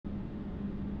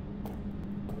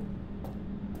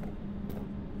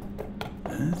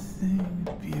I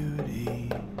think beauty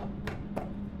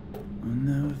will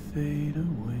never fade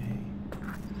away.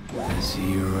 I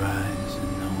see your eyes, I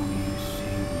know you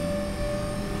see me.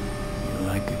 You're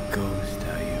like a ghost,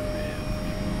 how you're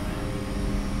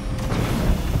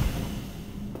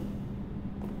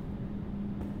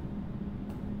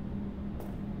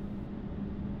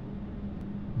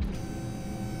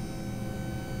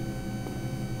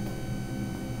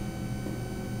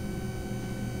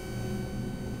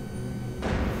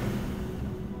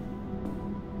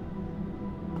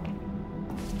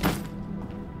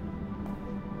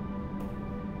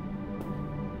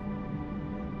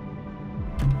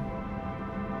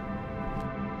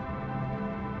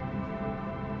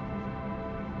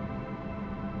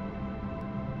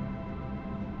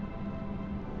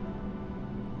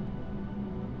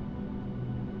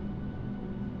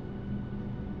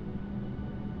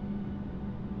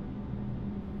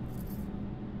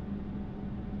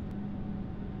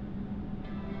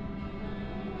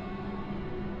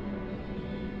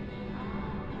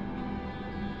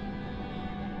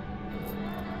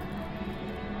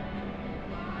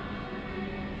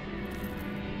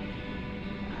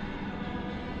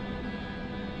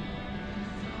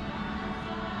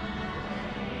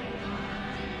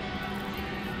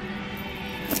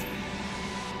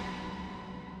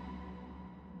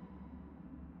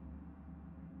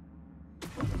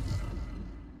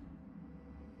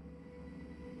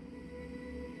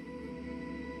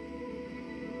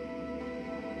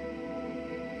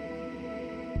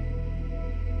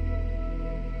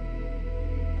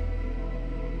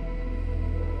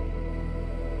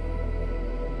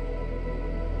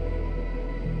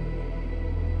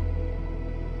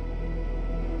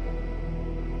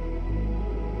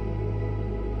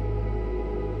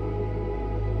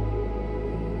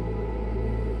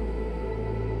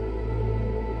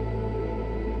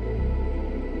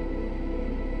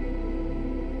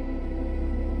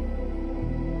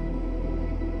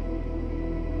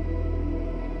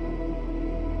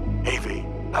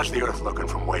How's the Earth looking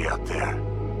from way up there?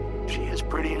 She as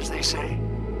pretty as they say?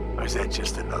 Or is that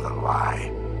just another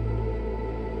lie?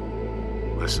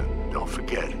 Listen, don't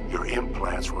forget, your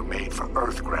implants were made for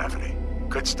Earth gravity.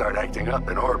 Could start acting up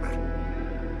in orbit.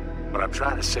 What I'm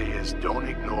trying to say is, don't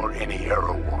ignore any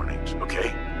error warnings, okay?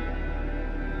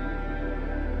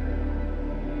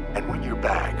 And when you're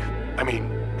back, I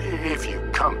mean, if you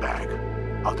come back,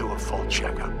 I'll do a full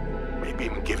checkup. Maybe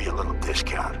even give you a little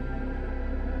discount.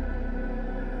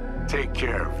 Take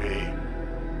care, V.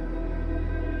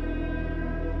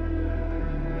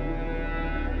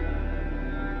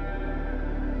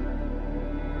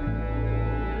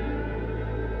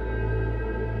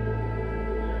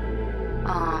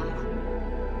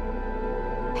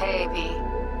 Hey, V.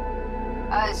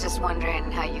 I was just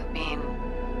wondering how you've been.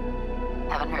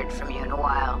 Haven't heard from you in a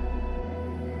while.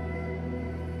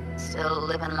 Still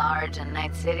living large in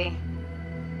Night City?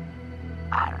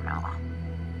 I don't know.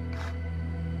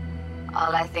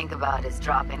 All I think about is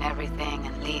dropping everything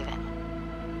and leaving.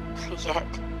 Yet,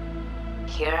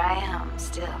 here I am,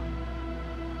 still.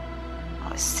 Oh,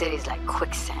 the city's like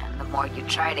quicksand. The more you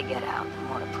try to get out, the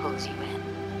more it pulls you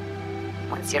in.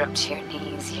 Once you're up to your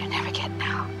knees, you're never getting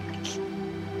out.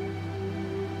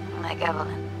 Like Evelyn.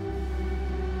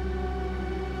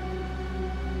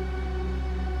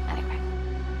 Anyway,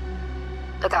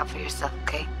 look out for yourself,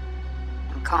 okay?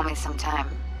 And call me sometime.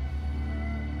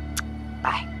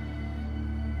 Bye.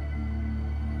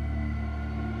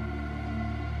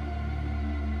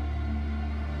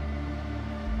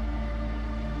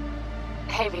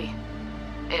 Hey, V.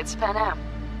 It's Pan Am.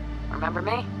 Remember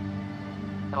me?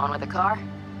 The one with the car?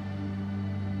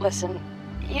 Listen,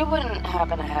 you wouldn't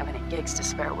happen to have any gigs to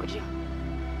spare, would you?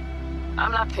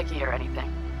 I'm not picky or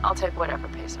anything. I'll take whatever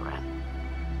pays the rent.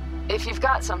 If you've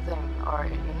got something, or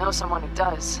you know someone who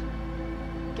does,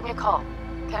 give me a call,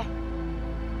 okay?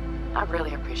 I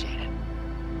really appreciate it.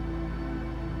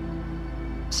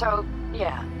 So,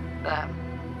 yeah,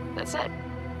 that's it.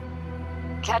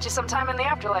 Catch you sometime in the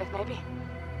afterlife, maybe.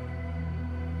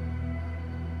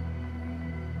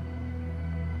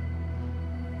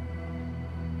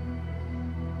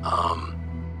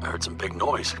 I heard some big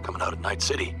noise coming out of Night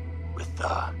City with,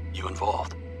 you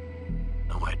involved.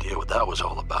 No idea what that was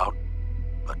all about.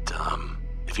 But,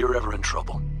 if you're ever in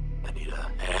trouble and need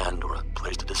a hand or a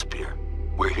place to disappear,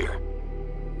 we're here.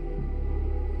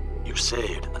 You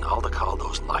saved an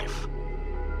Aldecaldo's life,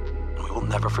 and we will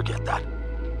never forget that.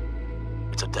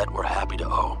 It's a debt we're happy to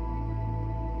owe.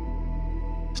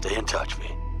 Stay in touch, V.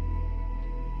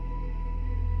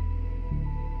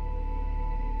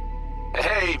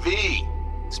 Hey, V.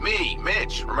 It's me,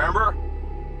 Mitch, remember?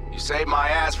 You saved my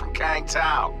ass from Kang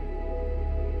Tao.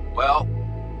 Well,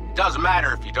 it doesn't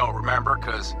matter if you don't remember,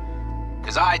 cause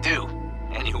I do.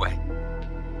 Anyway,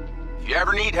 if you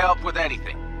ever need help with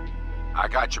anything, I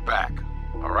got your back,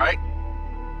 alright?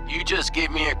 You just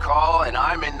give me a call and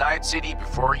I'm in Night City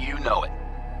before you know it.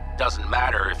 Doesn't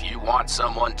matter if you want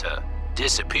someone to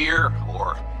disappear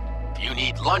or if you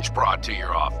need lunch brought to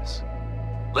your office.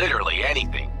 Literally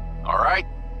anything, alright?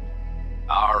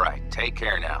 Alright, take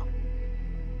care now.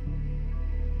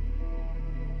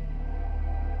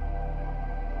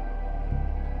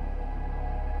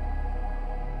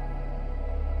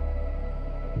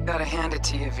 Gotta hand it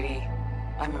to you, V.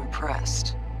 I'm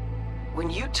impressed. When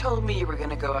you told me you were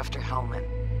gonna go after Hellman,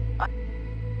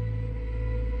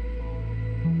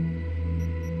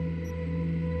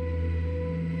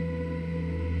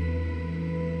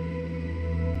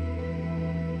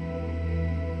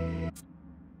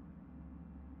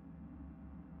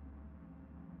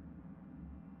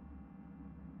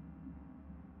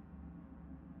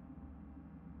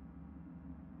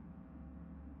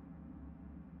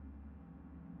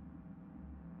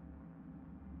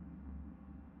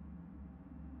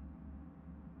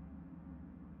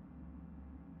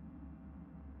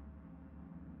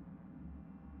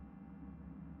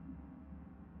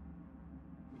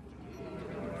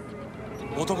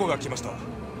男が来ました。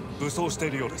武装して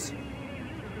いるようです。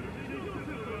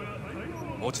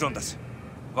もちろんです。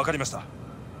わかりました。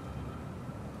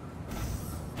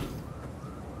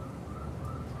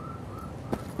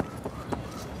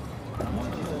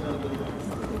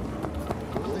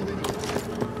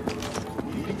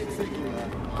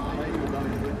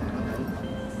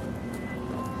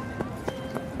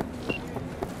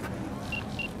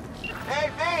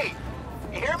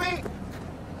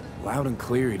Loud and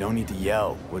clear, you don't need to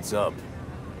yell. What's up?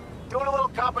 Doing a little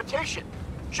competition.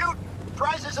 Shoot,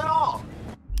 prizes and all.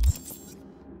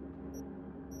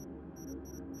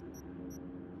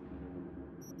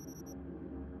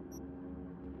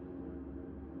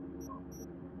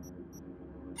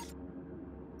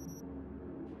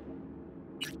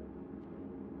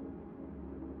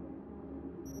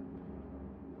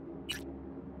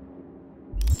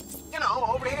 You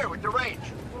know, over here with the range.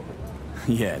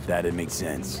 Yeah, that'd make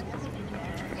sense.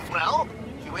 Well,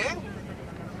 you in?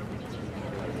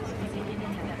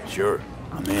 Sure,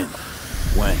 I'm in.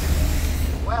 When?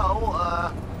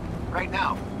 Well, right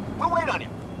now. We'll wait on you.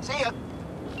 See ya.